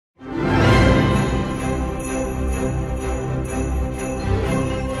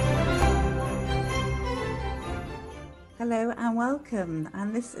Hello and welcome,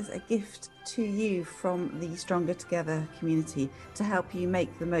 and this is a gift to you from the Stronger Together community to help you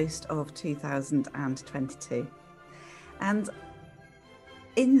make the most of 2022. And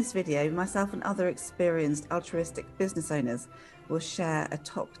in this video, myself and other experienced altruistic business owners will share a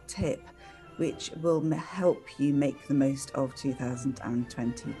top tip which will help you make the most of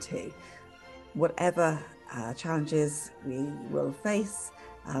 2022. Whatever challenges we will face,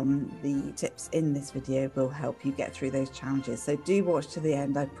 the tips in this video will help you get through those challenges. So do watch to the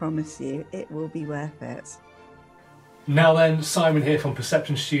end. I promise you it will be worth it. Now then, Simon here from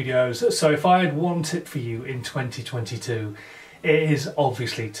Perception Studios. So if I had one tip for you in 2022, it is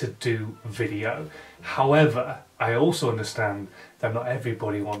obviously to do video. However, I also understand that not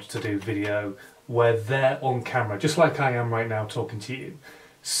everybody wants to do video where they're on camera, just like I am right now talking to you.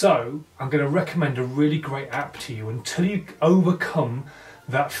 So I'm going to recommend a really great app to you until you overcome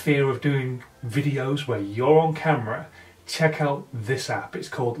that fear of doing videos where you're on camera. Check out this app. It's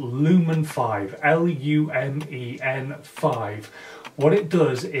called Lumen 5, Lumen 5. What it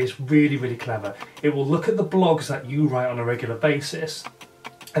does is really clever. It will look at the blogs that you write on a regular basis,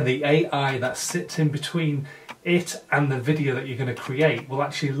 and the AI that sits in between it and the video that you're going to create will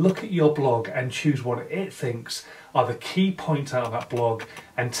actually look at your blog and choose what it thinks are the key points out of that blog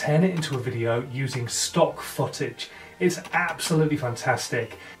and turn it into a video using stock footage. It's absolutely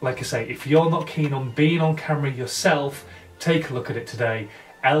fantastic. Like I say, if you're not keen on being on camera yourself, take a look at it today.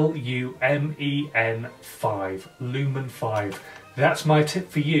 Lumen 5, Lumen 5. That's my tip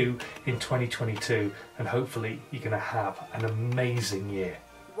for you in 2022, and hopefully you're going to have an amazing year.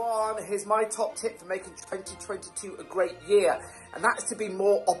 Here's my top tip for making 2022 a great year, and that's to be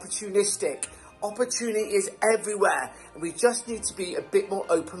more opportunistic. Opportunity is everywhere, and we just need to be a bit more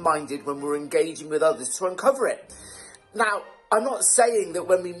open-minded when we're engaging with others to uncover it. Now, I'm not saying that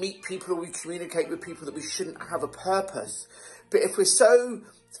when we meet people or we communicate with people that we shouldn't have a purpose, but if we're so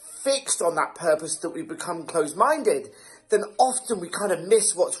fixed on that purpose that we become closed-minded, then often we kind of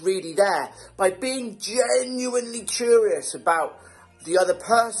miss what's really there. By being genuinely curious about the other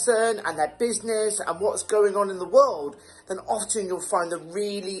person and their business and what's going on in the world, then often you'll find the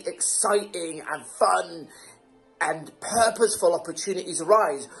really exciting and fun and purposeful opportunities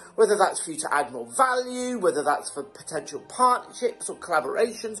arise, whether that's for you to add more value, whether that's for potential partnerships or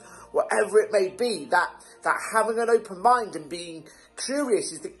collaborations, whatever it may be. That having an open mind and being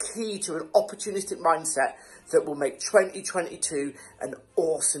curious is the key to an opportunistic mindset that will make 2022 an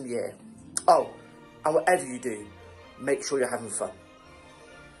awesome year. Oh, and whatever you do, make sure you're having fun.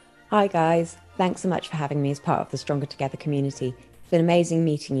 Hi guys, thanks so much for having me as part of the Stronger Together community. It's been amazing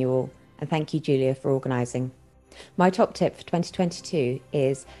meeting you all, and thank you Julia for organising. My top tip for 2022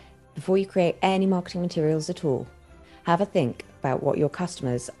 is, before you create any marketing materials at all, have a think about what your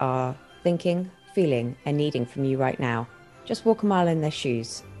customers are thinking, feeling and needing from you right now. Just walk a mile in their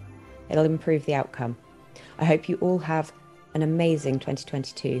shoes. It'll improve the outcome. I hope you all have an amazing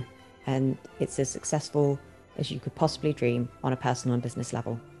 2022 and it's as successful as you could possibly dream on a personal and business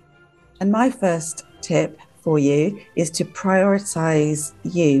level. And my first tip for you is to prioritize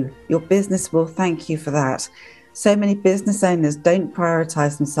you. Your business will thank you for that. So many business owners don't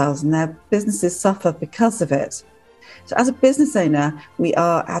prioritize themselves and their businesses suffer because of it. So as a business owner, we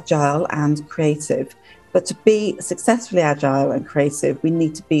are agile and creative. But to be successfully agile and creative, we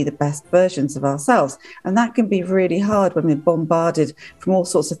need to be the best versions of ourselves. And that can be really hard when we're bombarded from all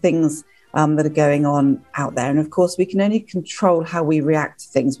sorts of things that are going on out there. And of course, we can only control how we react to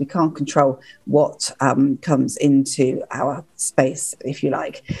things. We can't control what comes into our space, if you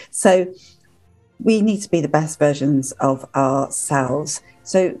like. So we need to be the best versions of ourselves.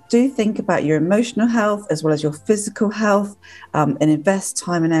 So do think about your emotional health as well as your physical health, and invest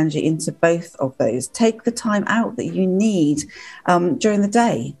time and energy into both of those. Take the time out that you need during the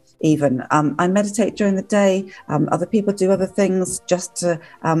day. Even I meditate during the day. Other people do other things just to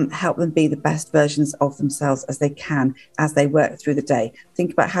help them be the best versions of themselves as they can as they work through the day.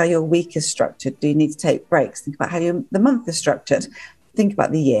 Think about how your week is structured. Do you need to take breaks? Think about how the month is structured. Think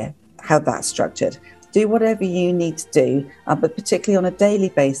about the year, how that's structured. Do whatever you need to do, but particularly on a daily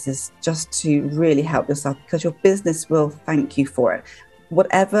basis, just to really help yourself, because your business will thank you for it.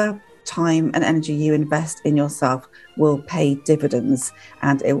 Whatever time and energy you invest in yourself will pay dividends,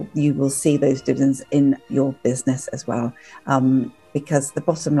 and you will see those dividends in your business as well. Because the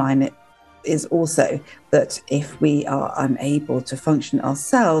bottom line is also that if we are unable to function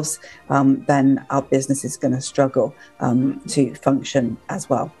ourselves, then our business is going to struggle to function as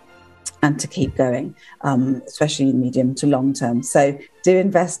well and to keep going, especially medium to long term. So do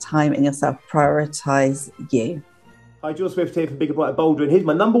invest time in yourself, prioritize you. Hi, George Swift here from Bigger Brighter Bolder, and here's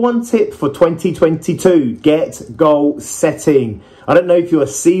my number one tip for 2022. Get goal setting. I don't know if you're a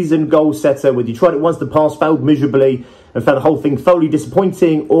seasoned goal setter, whether you tried it once in the past, failed miserably, and found the whole thing thoroughly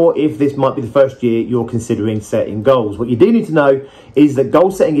disappointing, or if this might be the first year you're considering setting goals. What you do need to know is that goal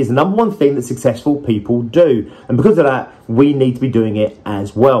setting is the number one thing that successful people do. And because of that, we need to be doing it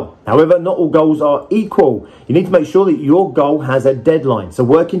as well. However, not all goals are equal. You need to make sure that your goal has a deadline. So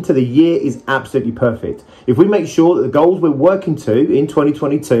working to the year is absolutely perfect. If we make sure that the goals we're working to in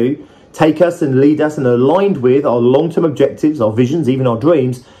 2022 take us and lead us and are aligned with our long-term objectives, our visions, even our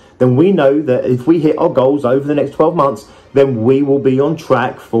dreams, then we know that if we hit our goals over the next 12 months, then we will be on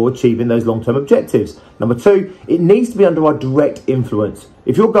track for achieving those long-term objectives. Number two, it needs to be under our direct influence.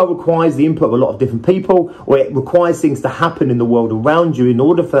 If your goal requires the input of a lot of different people, or it requires things to happen in the world around you in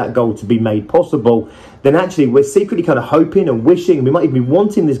order for that goal to be made possible, then actually we're secretly kind of hoping and wishing, and we might even be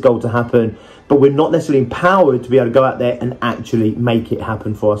wanting this goal to happen, but we're not necessarily empowered to be able to go out there and actually make it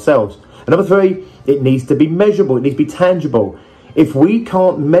happen for ourselves. And number three, it needs to be measurable. It needs to be tangible. If we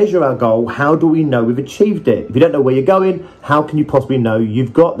can't measure our goal, how do we know we've achieved it? If you don't know where you're going, how can you possibly know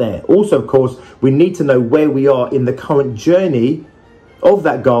you've got there? Also, of course, we need to know where we are in the current journey of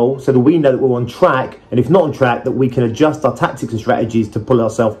that goal so that we know that we're on track, and if not on track, that we can adjust our tactics and strategies to pull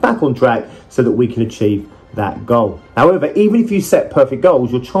ourselves back on track so that we can achieve that goal. However, even if you set perfect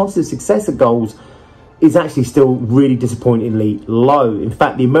goals, your chances of success at goals is actually still really disappointingly low. In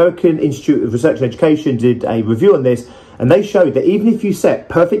fact, the American Institute of Research and Education did a review on this, and they showed that even if you set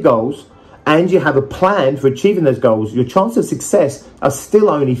perfect goals and you have a plan for achieving those goals, your chances of success are still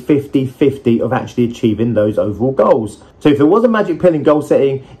only 50-50 of actually achieving those overall goals. So if there was a magic pill in goal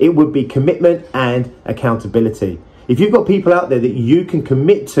setting, it would be commitment and accountability. If you've got people out there that you can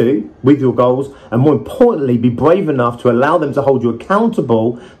commit to with your goals, and more importantly, be brave enough to allow them to hold you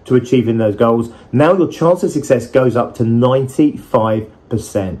accountable to achieving those goals, now your chance of success goes up to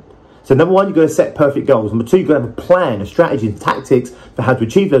 95%. So number one, you've got to set perfect goals. Number two, you've got to have a plan, a strategy, and tactics for how to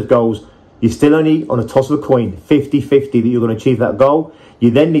achieve those goals. You're still only on a toss of a coin, 50-50 that you're going to achieve that goal. You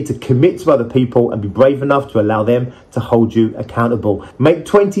then need to commit to other people and be brave enough to allow them to hold you accountable. Make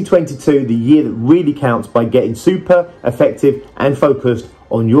 2022 the year that really counts by getting super effective and focused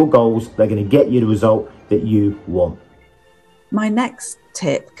on your goals that are going to get you the result that you want. My next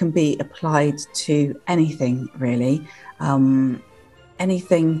tip can be applied to anything, really.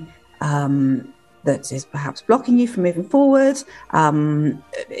 Anything that is perhaps blocking you from moving forward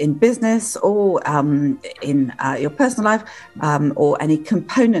in business or in your personal life or any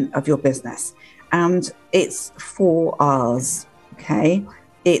component of your business. And it's 4 R's, okay?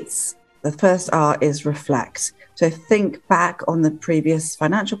 The first R is reflect. So think back on the previous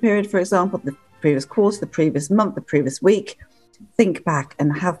financial period, for example, the previous quarter, the previous month, the previous week. Think back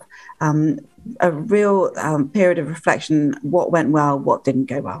and have a real period of reflection. What went well, what didn't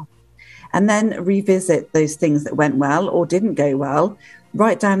go well. And then revisit those things that went well or didn't go well.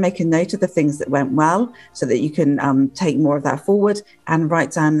 Write down, make a note of the things that went well so that you can take more of that forward, and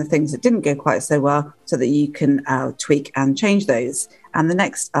write down the things that didn't go quite so well so that you can tweak and change those. And the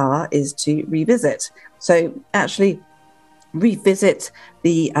next R is to revisit. So actually revisit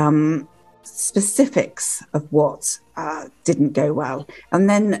the specifics of what didn't go well, and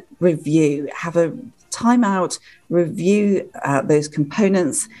then review, have a time out, review those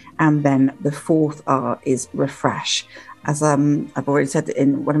components, and then the 4th R is refresh. As I've already said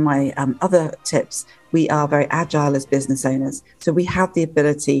in one of my other tips, we are very agile as business owners, so we have the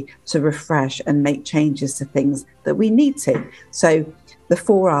ability to refresh and make changes to things that we need to. So the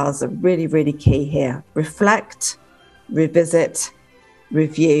 4 R's are really, really key here: reflect, revisit,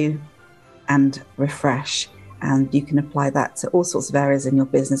 review, and refresh. And you can apply that to all sorts of areas in your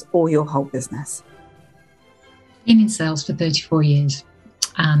business or your whole business. Been in sales for 34 years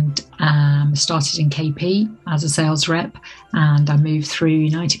and started in KP as a sales rep, and I moved through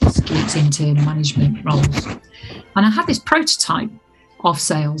United Biscuits into management roles. And I had this prototype of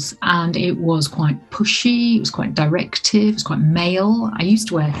sales, and it was quite pushy, it was quite directive, it was quite male. I used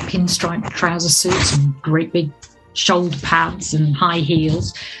to wear pinstripe trouser suits and great big shoulder pads and high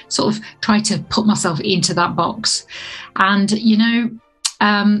heels, sort of try to put myself into that box. And,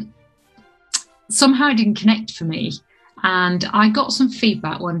 somehow it didn't connect for me. And I got some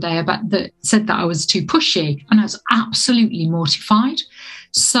feedback one day about that said that I was too pushy, and I was absolutely mortified.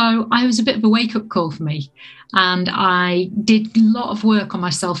 So I was a bit of a wake-up call for me. And I did a lot of work on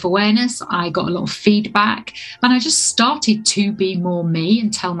my self-awareness. I got a lot of feedback, and I just started to be more me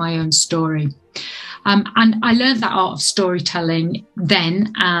and tell my own story. And I learned that art of storytelling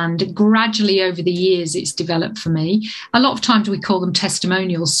then, and gradually over the years it's developed for me. A lot of times we call them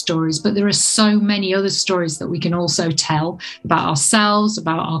testimonial stories, but there are so many other stories that we can also tell about ourselves,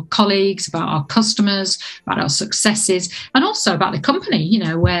 about our colleagues, about our customers, about our successes, and also about the company, you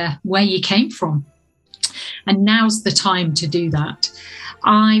know, where you came from. And now's the time to do that.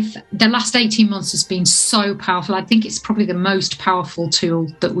 The last 18 months has been so powerful. I think it's probably the most powerful tool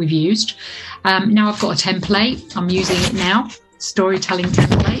that we've used. Now I've got a template. I'm using it now, storytelling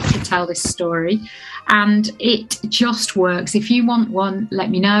template, to tell this story. And it just works. If you want one,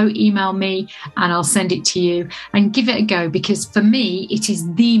 let me know, email me, and I'll send it to you, and give it a go, because for me, it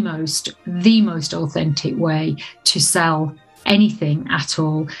is the most authentic way to sell anything at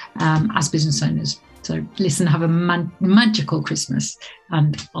all as business owners. So listen, have a magical Christmas,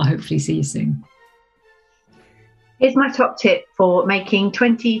 and I'll hopefully see you soon. Here's my top tip for making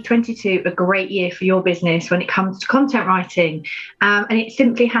 2022 a great year for your business when it comes to content writing. And it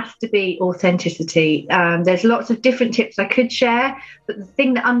simply has to be authenticity. There's lots of different tips I could share, but the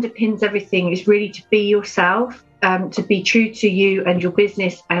thing that underpins everything is really to be yourself, to be true to you and your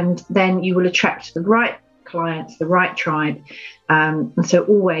business, and then you will attract the right clients, the right tribe. And so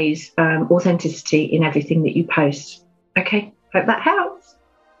always authenticity in everything that you post. Okay, hope that helps.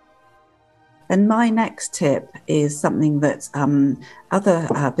 And my next tip is something that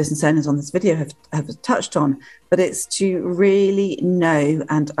other business owners on this video have touched on, but it's to really know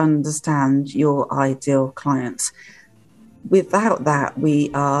and understand your ideal client. Without that, we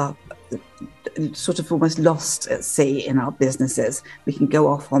are sort of almost lost at sea in our businesses. We can go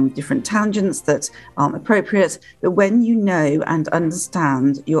off on different tangents that aren't appropriate, but when you know and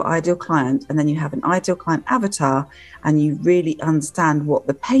understand your ideal client, and then you have an ideal client avatar, and you really understand what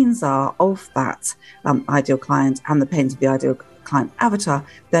the pains are of that ideal client and the pains of the ideal client avatar,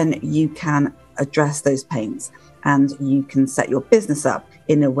 then you can address those pains, and you can set your business up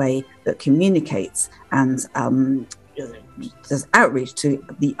in a way that communicates and does outreach to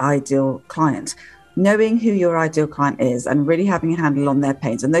the ideal client. Knowing who your ideal client is and really having a handle on their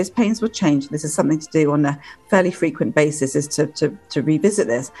pains, and those pains will change. This is something to do on a fairly frequent basis, is to revisit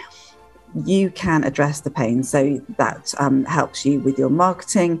this. You can address the pain, so that helps you with your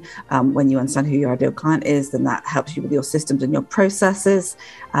marketing. When you understand who your ideal client is, then that helps you with your systems and your processes,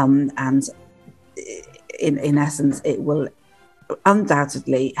 and in essence it will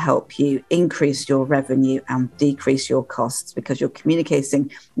undoubtedly help you increase your revenue and decrease your costs, because you're communicating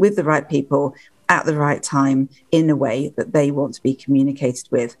with the right people at the right time in a way that they want to be communicated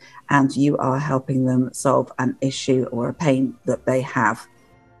with, and you are helping them solve an issue or a pain that they have.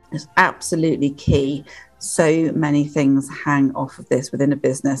 It's absolutely key. So many things hang off of this within a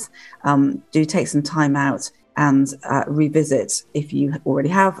business. Do take some time out and revisit, if you already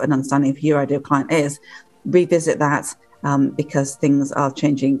have an understanding of who your ideal client is, revisit that. Because things are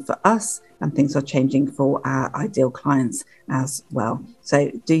changing for us and things are changing for our ideal clients as well. So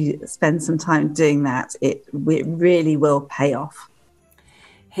do spend some time doing that. It really will pay off.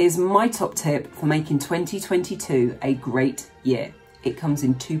 Here's my top tip for making 2022 a great year. It comes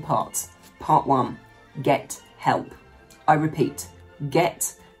in two parts. Part one, get help. I repeat,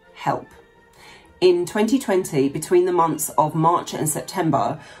 get help. In 2020, between the months of March and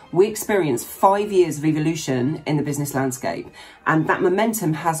September, we experienced 5 years of evolution in the business landscape, and that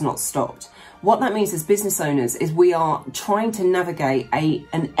momentum has not stopped. What that means as business owners is we are trying to navigate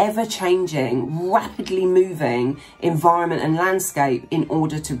an ever-changing, rapidly moving environment and landscape in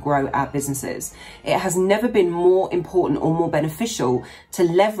order to grow our businesses. It has never been more important or more beneficial to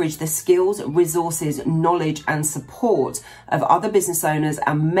leverage the skills, resources, knowledge and support of other business owners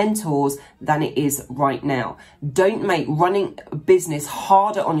and mentors than it is right now. Don't make running a business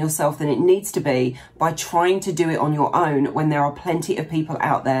harder on yourself than it needs to be by trying to do it on your own when there are plenty of people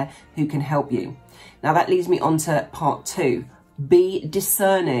out there who can help you. Now that leads me on to part two. Be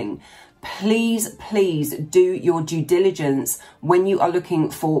discerning. Please do your due diligence when you are looking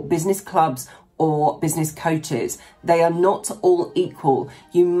for business clubs or business coaches. They are not all equal.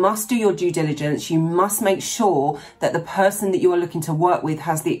 You must do your due diligence. You must make sure that the person that you are looking to work with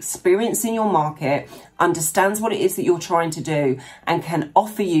has the experience in your market, understands what it is that you're trying to do, and can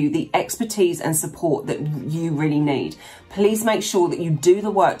offer you the expertise and support that you really need. Please make sure that you do the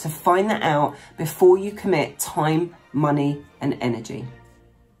work to find that out before you commit time, money, and energy.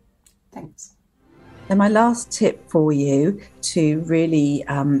 Thanks. And my last tip for you to really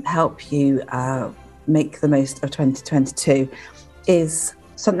help you make the most of 2022 is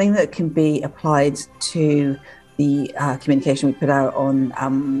something that can be applied to the communication we put out on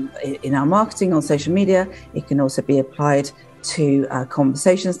in our marketing on social media. It can also be applied to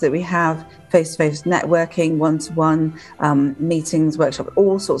conversations that we have, face-to-face networking, one-to-one meetings, workshops,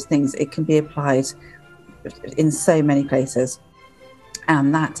 all sorts of things. It can be applied in so many places.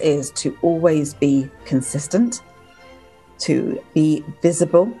 And that is to always be consistent, to be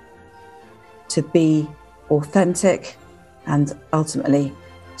visible, to be authentic, and ultimately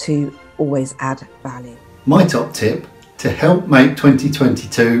to always add value. My top tip to help make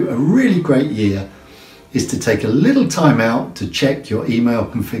 2022 a really great year is to take a little time out to check your email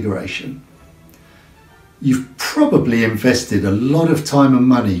configuration. You've probably invested a lot of time and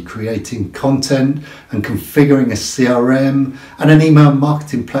money creating content and configuring a CRM and an email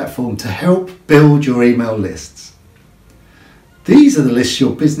marketing platform to help build your email lists. These are the lists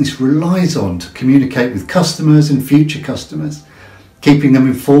your business relies on to communicate with customers and future customers, keeping them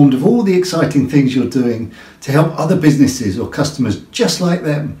informed of all the exciting things you're doing to help other businesses or customers just like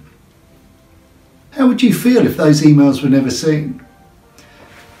them. How would you feel if those emails were never seen?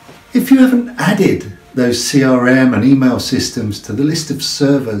 If you haven't added those CRM and email systems to the list of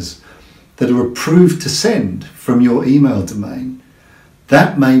servers that are approved to send from your email domain,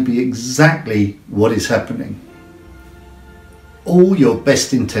 that may be exactly what is happening. All your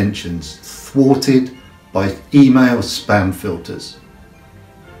best intentions thwarted by email spam filters.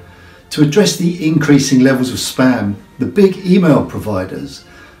 To address the increasing levels of spam, the big email providers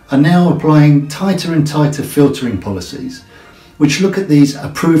are now applying tighter and tighter filtering policies, which look at these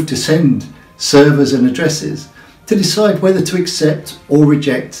approved to send servers and addresses to decide whether to accept or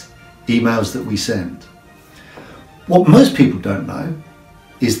reject emails that we send. What most people don't know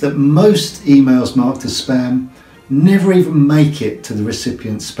is that most emails marked as spam never even make it to the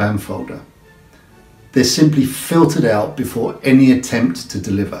recipient's spam folder. They're simply filtered out before any attempt to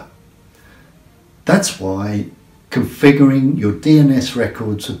deliver. That's why configuring your DNS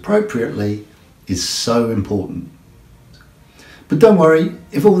records appropriately is so important. But don't worry,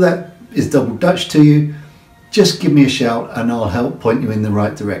 if all that is double Dutch to you, just give me a shout and I'll help point you in the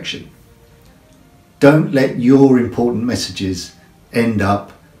right direction. Don't let your important messages end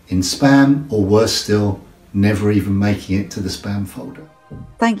up in spam, or worse still, never even making it to the spam folder.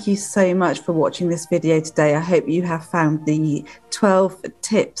 Thank you so much for watching this video today. I hope you have found the 12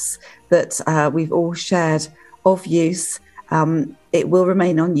 tips that we've all shared of use. It will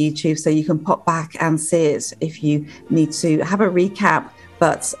remain on YouTube, so you can pop back and see it if you need to have a recap,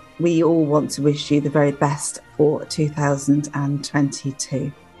 but we all want to wish you the very best for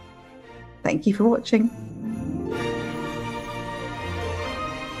 2022. Thank you for watching.